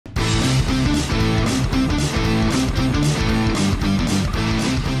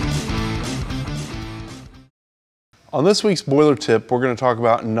On this week's boiler tip, we're going to talk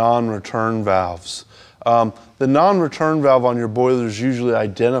about non-return valves. The non-return valve on your boiler is usually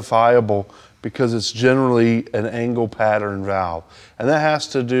identifiable because it's generally an angle pattern valve. And that has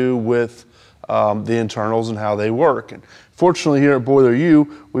to do with the internals and how they work. And fortunately here at Boiler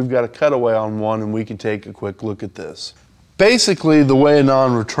U, we've got a cutaway on one and we can take a quick look at this. Basically, the way a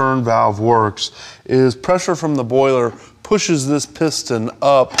non-return valve works is pressure from the boiler pushes this piston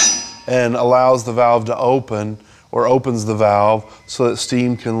up and allows the valve to open, or opens the valve so that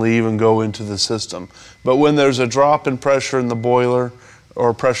steam can leave and go into the system. But when there's a drop in pressure in the boiler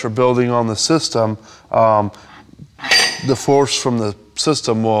or pressure building on the system, the force from the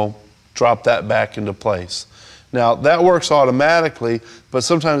system will drop that back into place. Now that works automatically, but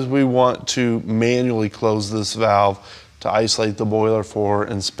sometimes we want to manually close this valve to isolate the boiler for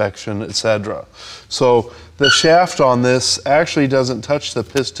inspection, etc. So the shaft on this actually doesn't touch the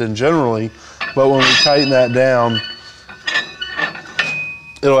piston generally, but when we tighten that down,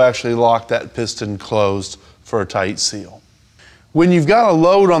 it'll actually lock that piston closed for a tight seal. When you've got a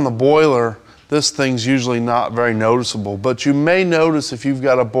load on the boiler, this thing's usually not very noticeable, but you may notice if you've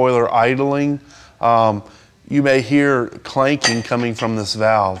got a boiler idling, you may hear clanking coming from this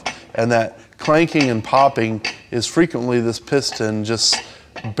valve, and that clanking and popping is frequently this piston just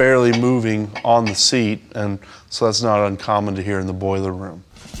barely moving on the seat, and so that's not uncommon to hear in the boiler room.